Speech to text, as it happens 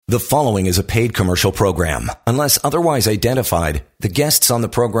The following is a paid commercial program. Unless otherwise identified, the guests on the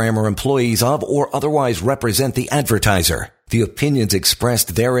program are employees of or otherwise represent the advertiser. The opinions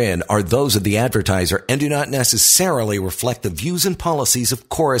expressed therein are those of the advertiser and do not necessarily reflect the views and policies of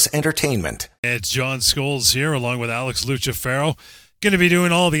Chorus Entertainment. It's John Scholes here along with Alex Lucifero. Going to be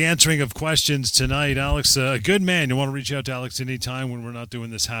doing all the answering of questions tonight. Alex, a good man. You want to reach out to Alex anytime when we're not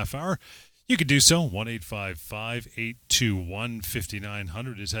doing this half hour? You can do so.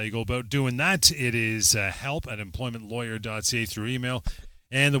 1-855-821-5900 is how you go about doing that. It is help@employmentlawyer.ca through email.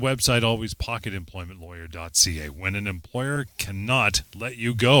 And the website always pocketemploymentlawyer.ca when an employer cannot let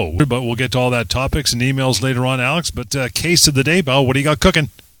you go. But we'll get to all that topics and emails later on, Alex. But case of the day, Bo, what do you got cooking?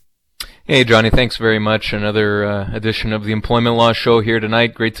 Hey, Johnny, thanks very much. Another edition of the Employment Law Show here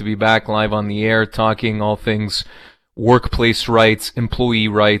tonight. Great to be back live on the air talking all things workplace rights, employee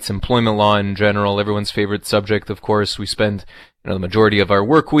rights, employment law in general, everyone's favorite subject. Of course, we spend the majority of our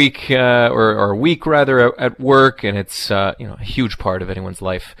work week, or our week rather, at work, and it's a huge part of anyone's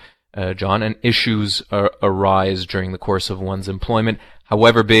life, John. And issues arise during the course of one's employment,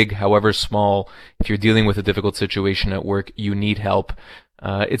 however big, however small. If you're dealing with a difficult situation at work, you need help.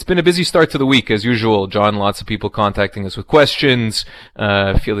 It's been a busy start to the week, as usual, John. Lots of people contacting us with questions,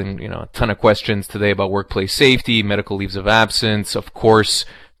 fielding, a ton of questions today about workplace safety, medical leaves of absence, of course,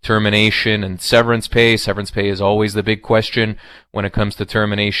 termination and severance pay. Severance pay is always the big question when it comes to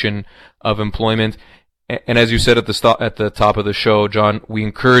termination of employment. And as you said at the top of the show, John, we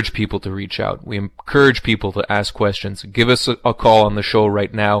encourage people to reach out. We encourage people to ask questions. Give us a call on the show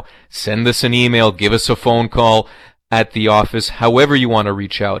right now. Send us an email. Give us a phone call at the office, however you want to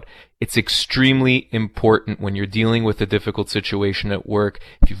reach out. It's extremely important when you're dealing with a difficult situation at work.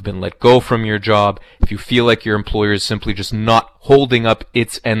 If you've been let go from your job, if you feel like your employer is simply just not holding up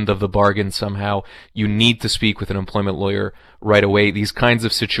its end of the bargain somehow, you need to speak with an employment lawyer right away. These kinds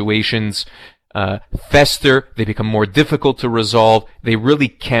of situations fester, they become more difficult to resolve. They really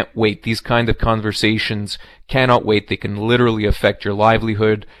can't wait. These kind of conversations cannot wait. They can literally affect your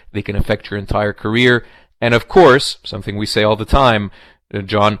livelihood. They can affect your entire career. And of course, something we say all the time,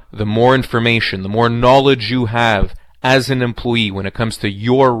 John, the more information, the more knowledge you have as an employee when it comes to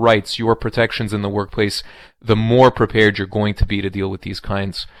your rights, your protections in the workplace, the more prepared you're going to be to deal with these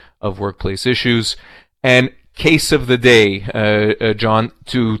kinds of workplace issues. And case of the day, John,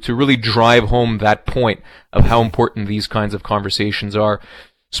 to really drive home that point of how important these kinds of conversations are.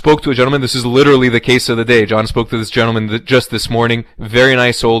 Spoke to a gentleman. This is literally the case of the day. John spoke to this gentleman just this morning. Very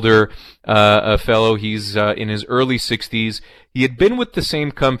nice older fellow. He's in his early 60s. He had been with the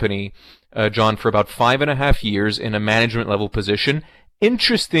same company, John, for about 5.5 years in a management level position.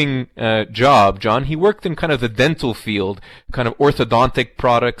 Interesting job, John. He worked in kind of the dental field, kind of orthodontic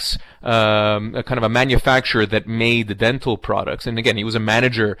products, kind of a manufacturer that made dental products. And again, he was a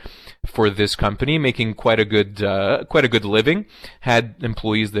manager for this company, making quite a good living. Had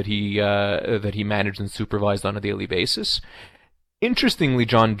employees that he managed and supervised on a daily basis. Interestingly,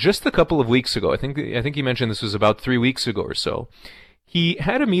 John, just a couple of weeks ago, I think he mentioned this was about 3 weeks ago or so, he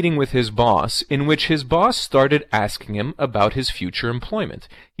had a meeting with his boss in which his boss started asking him about his future employment.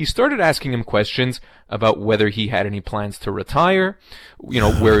 He started asking him questions about whether he had any plans to retire,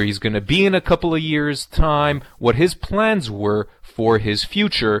 where he's going to be in a couple of years' time, what his plans were for his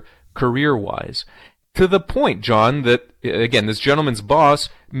future career-wise. To the point, John, that, again, this gentleman's boss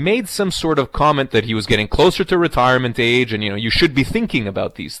made some sort of comment that he was getting closer to retirement age and, you should be thinking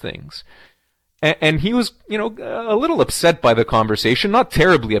about these things. And he was, a little upset by the conversation, not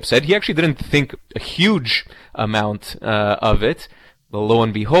terribly upset. He actually didn't think a huge amount of it. But lo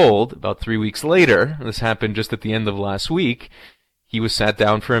and behold, about 3 weeks later, this happened just at the end of last week, he was sat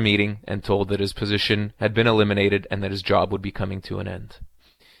down for a meeting and told that his position had been eliminated and that his job would be coming to an end.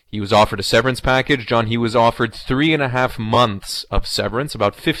 He was offered a severance package. John, he was offered 3.5 months of severance,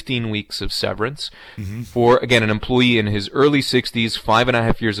 about 15 weeks of severance, for, again, an employee in his early 60s,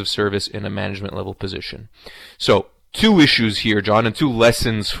 5.5 years of service in a management level position. So, two issues here, John, and two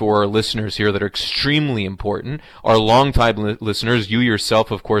lessons for our listeners here that are extremely important. Our longtime listeners, you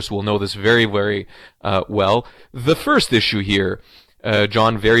yourself, of course, will know this very, very well. The first issue here,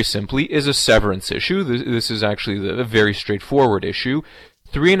 John, very simply, is a severance issue. This is actually a very straightforward issue.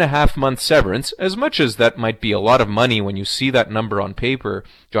 3.5 month severance, as much as that might be a lot of money when you see that number on paper,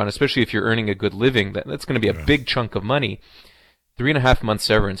 John, especially if you're earning a good living, that's going to be a big chunk of money. 3.5 month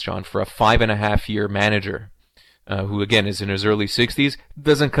severance, John, for a 5.5 year manager, who again is in his early 60s,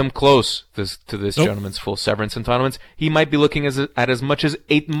 doesn't come close to this gentleman's full severance entitlements. He might be looking at as much as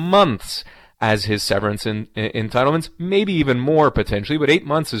 8 months as his severance entitlements, maybe even more potentially, but 8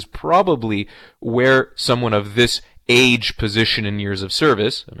 months is probably where someone of this age, position, and years of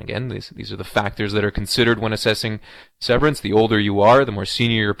service. And again, these are the factors that are considered when assessing severance. The older you are, the more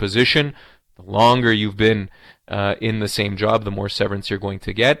senior your position, the longer you've been in the same job, the more severance you're going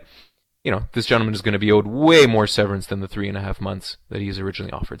to get. This gentleman is going to be owed way more severance than the 3.5 months that he's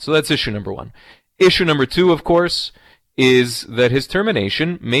originally offered. So that's issue number one. Issue number two, of course, is that his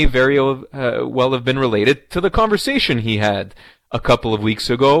termination may very well have been related to the conversation he had a couple of weeks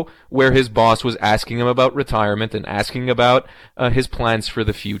ago where his boss was asking him about retirement and asking about his plans for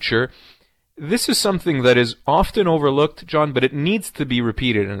the future. This is something that is often overlooked, John, but it needs to be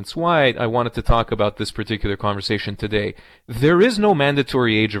repeated, and it's why I wanted to talk about this particular conversation today. There is no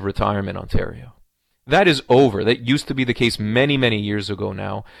mandatory age of retirement in Ontario. That is over. That used to be the case many, many years ago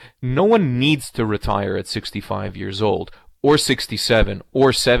now. No one needs to retire at 65 years old, or 67,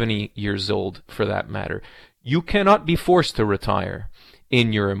 or 70 years old, for that matter. You cannot be forced to retire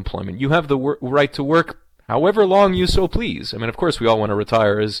in your employment. You have the right to work however long you so please. I mean, of course, we all want to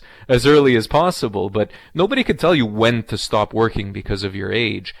retire as early as possible, but nobody could tell you when to stop working because of your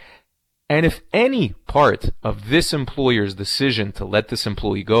age. And if any part of this employer's decision to let this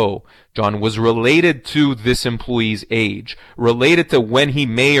employee go, John, was related to this employee's age, related to when he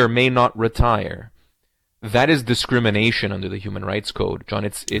may or may not retire, that is discrimination under the Human Rights Code, John.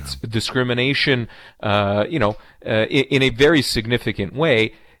 It's discrimination, in a very significant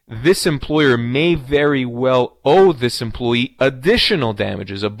way. This employer may very well owe this employee additional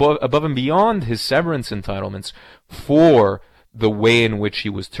damages above and beyond his severance entitlements for the way in which he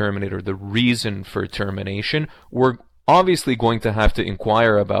was terminated or the reason for termination. We're obviously going to have to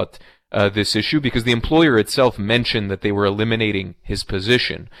inquire about this issue because the employer itself mentioned that they were eliminating his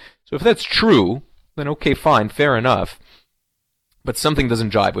position. So if that's true, then okay, fine, fair enough. But something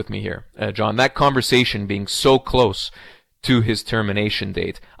doesn't jive with me here, John. That conversation being so close to his termination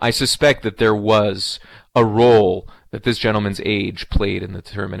date, I suspect that there was a role that this gentleman's age played in the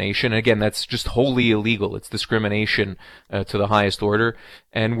termination. And again, that's just wholly illegal. It's discrimination to the highest order.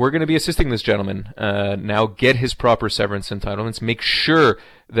 And we're going to be assisting this gentleman now get his proper severance entitlements, make sure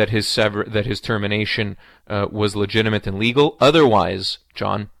that his termination was legitimate and legal. Otherwise,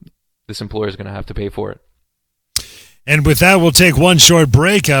 John, this employer is going to have to pay for it. And with that, we'll take one short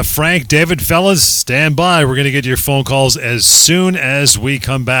break. Frank, David, fellas, stand by. We're going to get your phone calls as soon as we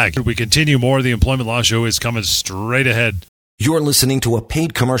come back. We continue more. The Employment Law Show is coming straight ahead. You're listening to a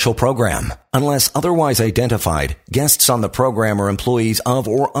paid commercial program. Unless otherwise identified, guests on the program are employees of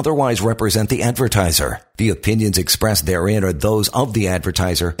or otherwise represent the advertiser. The opinions expressed therein are those of the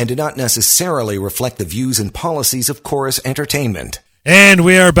advertiser and do not necessarily reflect the views and policies of Chorus Entertainment. And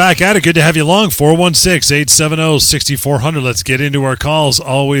we are back at it. Good to have you along. 416-870-6400. Let's get into our calls.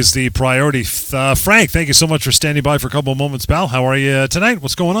 Always the priority. Frank, thank you so much for standing by for a couple of moments, pal. How are you tonight?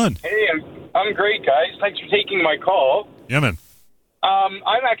 What's going on? Hey, I'm great, guys. Thanks for taking my call. Yeah, man.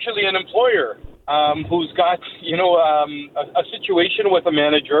 I'm actually an employer who's got, a situation with a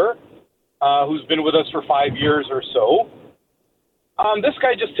manager who's been with us for 5 years or so. This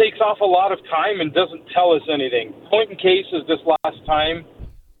guy just takes off a lot of time and doesn't tell us anything. Point in case is this last time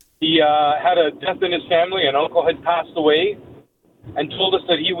he had a death in his family. An uncle had passed away and told us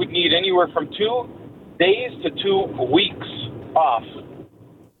that he would need anywhere from 2 days to 2 weeks off.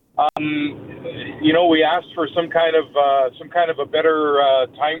 We asked for some kind of a better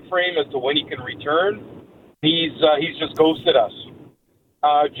time frame as to when he can return. He's just ghosted us.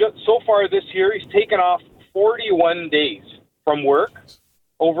 Just so far this year, he's taken off 41 days from work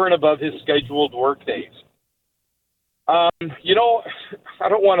over and above his scheduled work days. I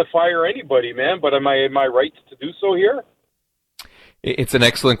don't want to fire anybody, man, but am I right to do so here? It's an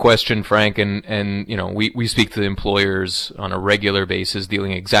excellent question, Frank, and we speak to employers on a regular basis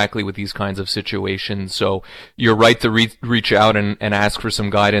dealing exactly with these kinds of situations. So you're right to reach out and ask for some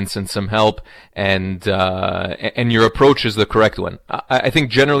guidance and some help, and your approach is the correct one. I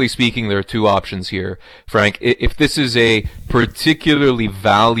think generally speaking, there are two options here, Frank. If this is a particularly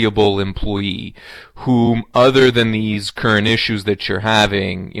valuable employee whom, other than these current issues that you're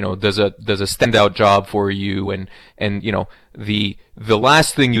having, does a standout job for you, and the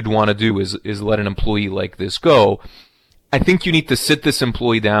last thing you'd want to do is let an employee like this go. I think you need to sit this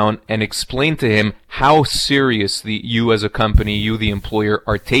employee down and explain to him how seriously you as a company, you the employer,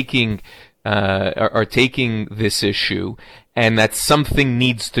 are taking this issue, and that something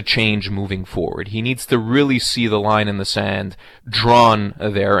needs to change moving forward. He needs to really see the line in the sand drawn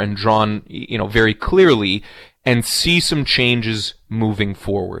there and drawn, very clearly, and see some changes moving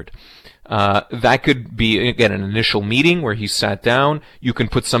forward. That could be, again, an initial meeting where he sat down. You can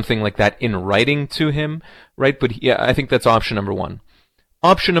put something like that in writing to him, right? But yeah, I think that's option number one.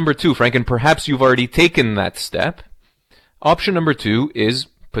 Option number two, Frank, and perhaps you've already taken that step, Option number 2 is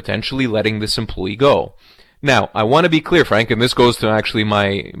potentially letting this employee go. Now, I want to be clear, Frank, and this goes to actually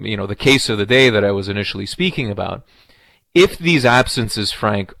my, the case of the day that I was initially speaking about. If these absences,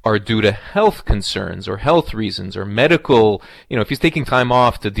 Frank, are due to health concerns or health reasons or medical, if he's taking time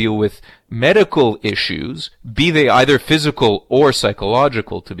off to deal with medical issues, be they either physical or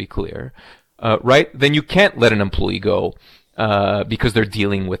psychological, to be clear, right, then you can't let an employee go because they're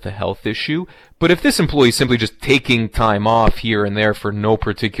dealing with a health issue. But if this employee is simply just taking time off here and there for no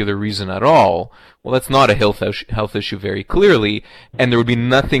particular reason at all, well, that's not a health issue very clearly, and there would be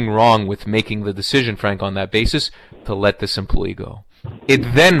nothing wrong with making the decision, Frank, on that basis to let this employee go.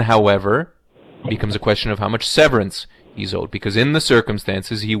 It then, however, becomes a question of how much severance he's owed, because in the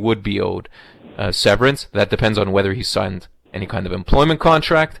circumstances he would be owed severance. That depends on whether he signed any kind of employment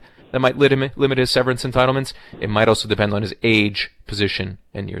contract that might limit his severance entitlements. It might also depend on his age, position,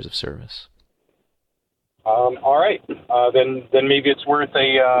 and years of service. All right. Then maybe it's worth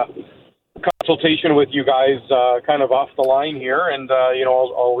a consultation with you guys kind of off the line here, and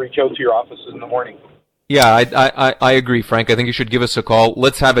I'll reach out to your offices in the morning. Yeah, I agree, Frank. I think you should give us a call.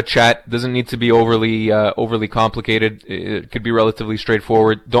 Let's have a chat. Doesn't need to be overly complicated. It could be relatively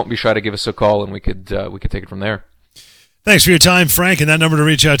straightforward. Don't be shy to give us a call, and we could take it from there. Thanks for your time, Frank. And that number to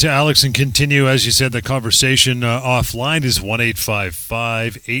reach out to Alex and continue, as you said, the conversation offline is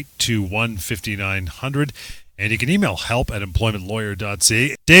 1-855-821-5900. And you can email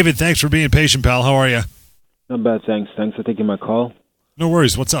help@employmentlawyer.ca. David, thanks for being patient, pal. How are you? Not bad, thanks. Thanks for taking my call. No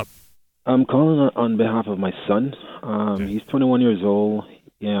worries. What's up? I'm calling on behalf of my son. He's 21 years old.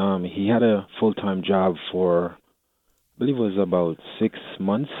 He had a full-time job for, I believe it was about 6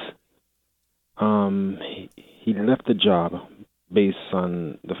 months. He left the job based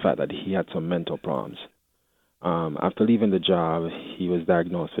on the fact that he had some mental problems. After leaving the job, he was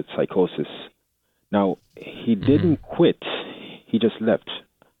diagnosed with psychosis. Now, he didn't quit. He just left.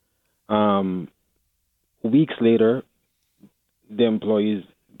 Weeks later, the employees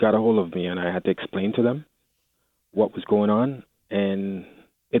got a hold of me, and I had to explain to them what was going on. And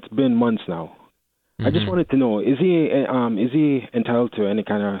it's been months now. I just wanted to know, is he entitled to any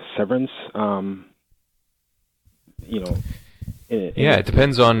kind of severance? It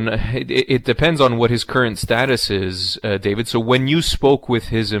depends on it depends on what his current status is, David. So when you spoke with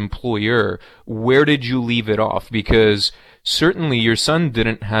his employer, where did you leave it off? Because certainly your son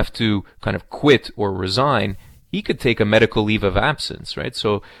didn't have to kind of quit or resign. He could take a medical leave of absence, right?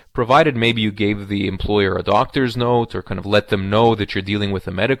 So provided maybe you gave the employer a doctor's note or kind of let them know that you're dealing with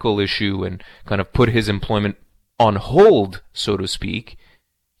a medical issue and kind of put his employment on hold, so to speak,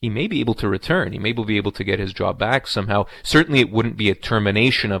 he may be able to return. He may be able to get his job back somehow. Certainly it wouldn't be a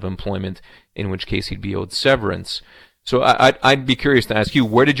termination of employment, in which case he'd be owed severance. So I'd be curious to ask you,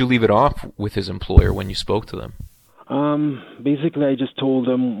 where did you leave it off with his employer when you spoke to them? Basically, I just told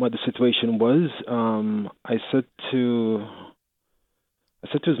him what the situation was. I said to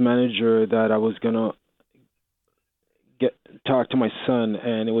his manager that I was gonna talk to my son,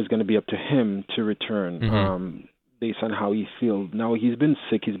 and it was gonna be up to him to return. Based on how he feels. Now, he's been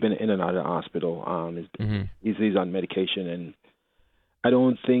sick. He's been in and out of the hospital. He's on medication, and I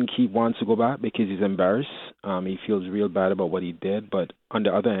don't think he wants to go back because he's embarrassed. He feels real bad about what he did. But on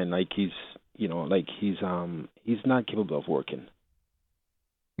the other hand, he's not capable of working.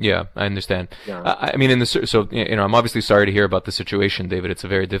 Yeah, I understand. Yeah. I mean, I'm obviously sorry to hear about the situation, David. It's a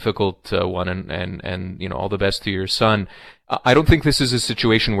very difficult one, and all the best to your son. I don't think this is a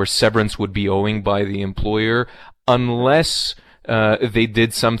situation where severance would be owing by the employer, unless they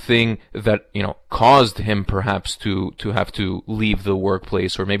did something that caused him perhaps to have to leave the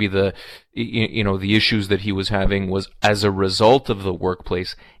workplace, or maybe the issues that he was having was as a result of the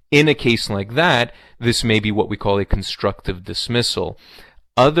workplace. In a case like that, this may be what we call a constructive dismissal.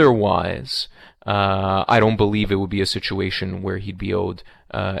 Otherwise, I don't believe it would be a situation where he'd be owed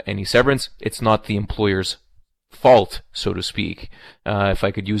any severance. It's not the employer's fault, so to speak, if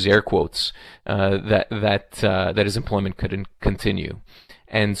I could use air quotes, that his employment couldn't continue.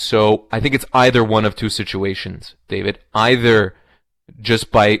 And so I think it's either one of two situations, David. Either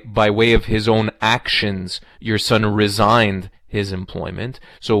just by way of his own actions, your son resigned his employment.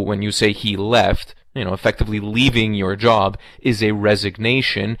 So when you say he left, effectively leaving your job is a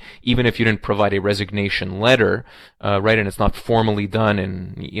resignation, even if you didn't provide a resignation letter, right? And it's not formally done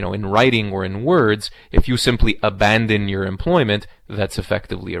in writing or in words. If you simply abandon your employment, that's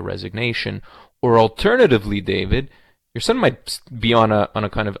effectively a resignation. Or alternatively, David, your son might be on a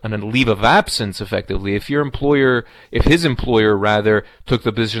leave of absence, effectively. If his employer rather took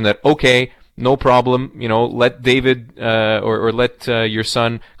the position that, okay, no problem, let David or let your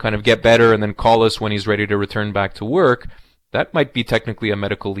son kind of get better and then call us when he's ready to return back to work, that might be technically a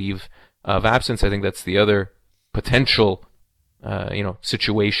medical leave of absence. I think that's the other potential,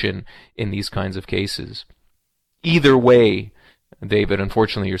 situation in these kinds of cases. Either way, David,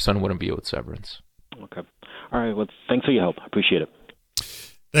 unfortunately, your son wouldn't be owed severance. Okay. All right. Well, thanks for your help. I appreciate it.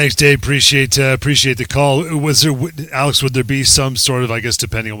 Thanks, Dave. Appreciate the call. Alex, would there be some sort of, I guess,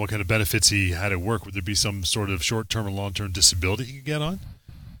 depending on what kind of benefits he had at work, would there be some sort of short-term or long-term disability he could get on?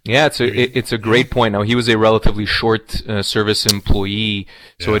 Yeah, it's a great point. Now, he was a relatively short service employee,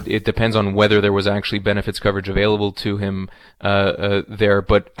 so it depends on whether there was actually benefits coverage available to him there.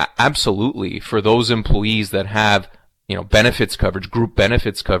 But absolutely, for those employees that have benefits coverage, group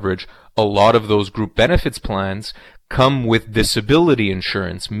benefits coverage, a lot of those group benefits plans come with disability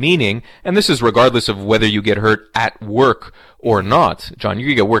insurance, meaning, and this is regardless of whether you get hurt at work or not, John,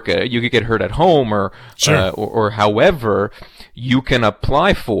 you could get hurt at home or however, you can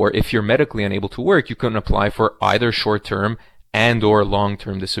apply for, if you're medically unable to work, you can apply for either short-term and or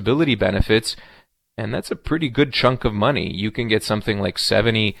long-term disability benefits. And that's a pretty good chunk of money. You can get something like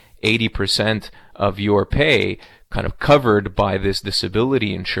 70, 80% of your pay kind of covered by this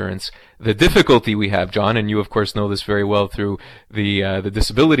disability insurance. The difficulty we have, John, and you of course know this very well through the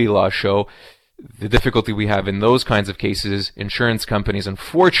disability law show, the difficulty we have in those kinds of cases, insurance companies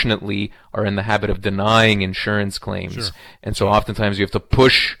unfortunately are in the habit of denying insurance claims. Sure. And so oftentimes you have to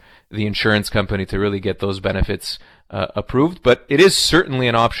push the insurance company to really get those benefits approved. But it is certainly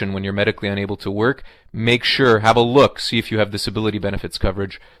an option when you're medically unable to work. Make sure, have a look, see if you have disability benefits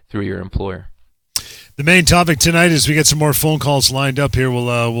coverage through your employer. The main topic tonight, is we get some more phone calls lined up here,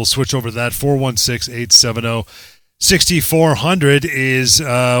 we'll switch over to that. 416-870-6400 is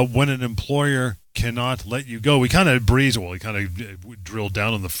when an employer cannot let you go. We kind of drilled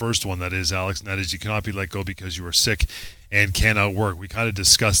down on the first one, that is, Alex, and that is you cannot be let go because you are sick and cannot work. We kind of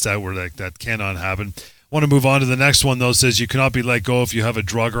discussed that, where that cannot happen. I want to move on to the next one, though. Says you cannot be let go if you have a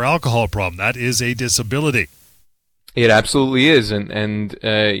drug or alcohol problem. That is a disability. It absolutely is. And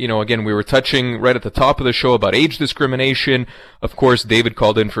again, we were touching right at the top of the show about age discrimination. Of course, David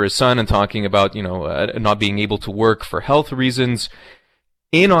called in for his son and talking about, not being able to work for health reasons.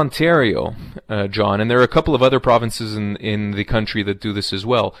 In Ontario, John, and there are a couple of other provinces in the country that do this as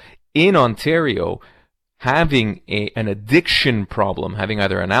well. In Ontario, having an addiction problem, having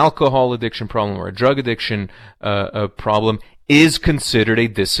either an alcohol addiction problem or a drug addiction problem, is considered a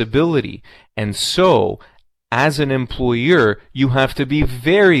disability. And so, as an employer, you have to be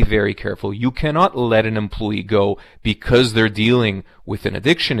very, very careful. You cannot let an employee go because they're dealing with an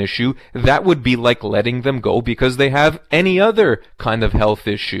addiction issue. That would be like letting them go because they have any other kind of health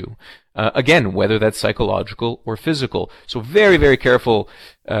issue. Again, whether that's psychological or physical. So very, very careful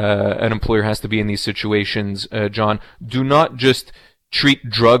an employer has to be in these situations, John. Do not just treat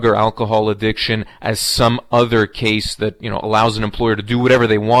drug or alcohol addiction as some other case that, allows an employer to do whatever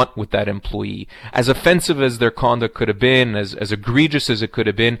they want with that employee. As offensive as their conduct could have been, as egregious as it could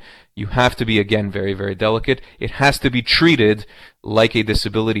have been, you have to be, again, very, very delicate. It has to be treated like a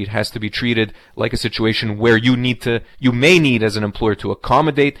disability. It has to be treated like a situation where you may need as an employer to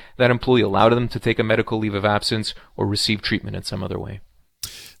accommodate that employee, allow them to take a medical leave of absence or receive treatment in some other way.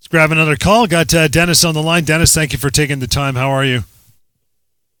 Let's grab another call. Got Dennis on the line. Dennis, thank you for taking the time. How are you?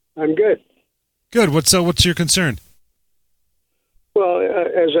 I'm good. Good. What's your concern? Well,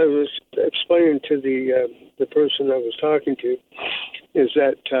 as I was explaining to the person I was talking to, is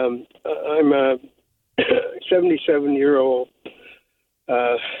that I'm a 77-year-old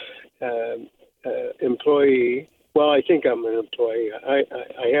employee. Well, I think I'm an employee.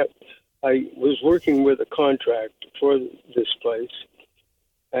 I was working with a contract for this place,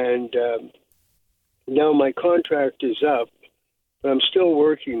 and now my contract is up. But I'm still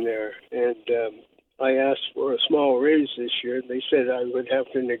working there, and I asked for a small raise this year. They said I would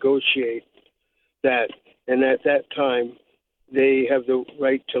have to negotiate that, and at that time, they have the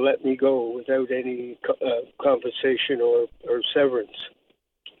right to let me go without any compensation or severance.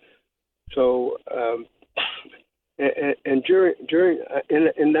 So, and during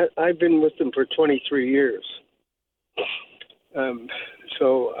that, I've been with them for 23 years.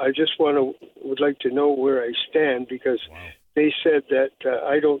 So I just would like to know where I stand, because they said that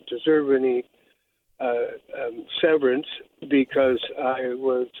I don't deserve any severance because I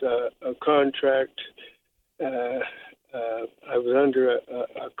was a contract. I was under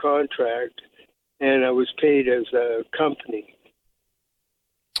a contract, and I was paid as a company.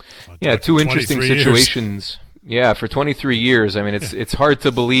 Yeah, two interesting situations. Yeah, for 23 years. I mean, it's hard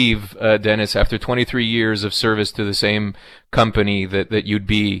to believe, Dennis, after 23 years of service to the same company that you'd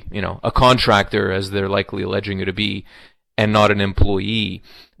be, a contractor, as they're likely alleging you to be. and not an employee.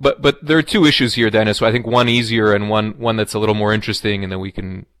 But there are two issues here, Dennis. So I think one easier and one that's a little more interesting, and then we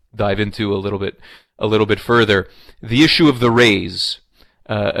can dive into a little bit further. The issue of the raise,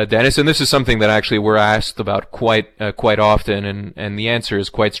 Dennis, and this is something that actually we're asked about quite often, and the answer is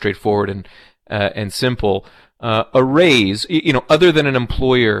quite straightforward and simple. A raise, other than an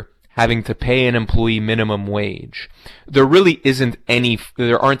employer having to pay an employee minimum wage, there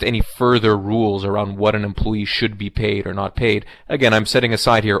aren't any further rules around what an employee should be paid or not paid. Again, I'm setting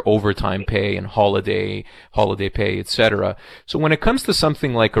aside here overtime pay and holiday pay, etc. So when it comes to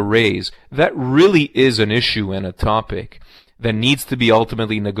something like a raise, that really is an issue and a topic that needs to be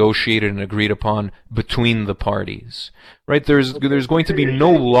ultimately negotiated and agreed upon between the parties, right? There's going to be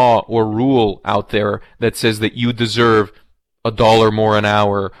no law or rule out there that says that you deserve $1 more an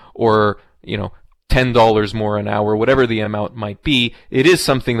hour or, $10 more an hour, whatever the amount might be. It is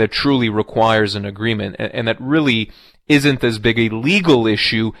something that truly requires an agreement, and that really isn't as big a legal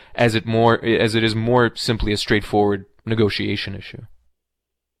issue as it is more simply a straightforward negotiation issue.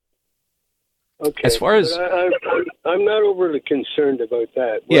 Okay. As far as I'm not overly concerned about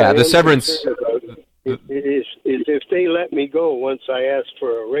that. Yeah, the severance is if they let me go once I ask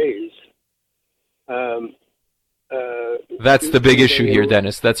for a raise. That's the big issue here,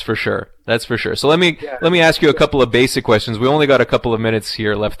 Dennis. That's for sure. So let me ask you a couple of basic questions. We only got a couple of minutes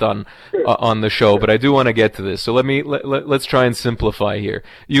here left on the show, but I do want to get to this. So let's try and simplify here.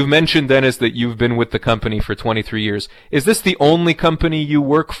 You've mentioned, Dennis, that you've been with the company for 23 years. Is this the only company you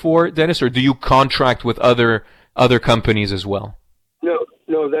work for, Dennis, or do you contract with other companies as well? No,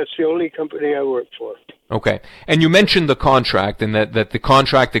 that's the only company I work for. Okay. And you mentioned the contract and that the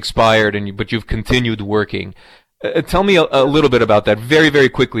contract expired, but you've continued working. Tell me a little bit about that very, very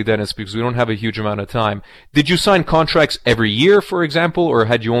quickly, Dennis, because we don't have a huge amount of time. Did you sign contracts every year, for example, or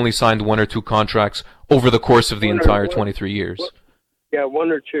had you only signed one or two contracts over the course of the entire 23 years? Yeah,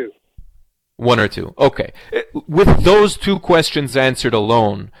 one or two. One or two. Okay. With those two questions answered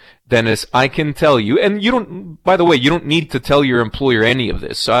alone, Dennis, I can tell you, and by the way, you don't need to tell your employer any of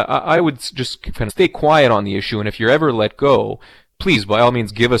this. So I would just kind of stay quiet on the issue, and if you're ever let go, please, by all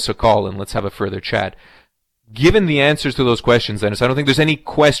means, give us a call and let's have a further chat. Given the answers to those questions, Dennis, I don't think there's any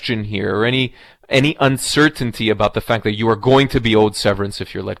question here or any uncertainty about the fact that you are going to be owed severance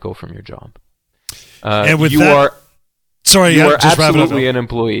if you're let go from your job. And with you are just absolutely an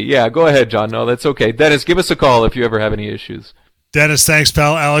employee. Yeah, go ahead, John. No, that's okay. Dennis, give us a call if you ever have any issues. Dennis, thanks,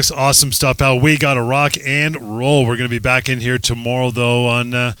 pal. Alex, awesome stuff, pal. We got to rock and roll. We're going to be back in here tomorrow, though, on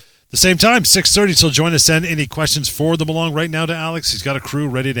the same time, 6:30. So join us. Send any questions, forward them along right now to Alex. He's got a crew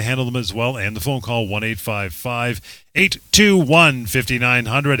ready to handle them as well. And the phone call,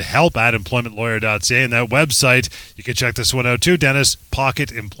 1-855-821-5900, help@employmentlawyer.ca. And that website, you can check this one out too, Dennis,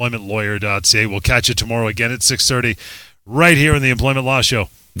 pocketemploymentlawyer.ca. We'll catch you tomorrow again at 6:30 right here in the Employment Law Show.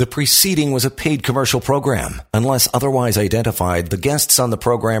 The preceding was a paid commercial program. Unless otherwise identified, the guests on the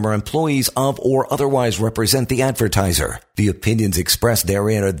program are employees of or otherwise represent the advertiser. The opinions expressed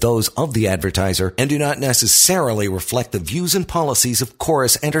therein are those of the advertiser and do not necessarily reflect the views and policies of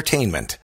Chorus Entertainment.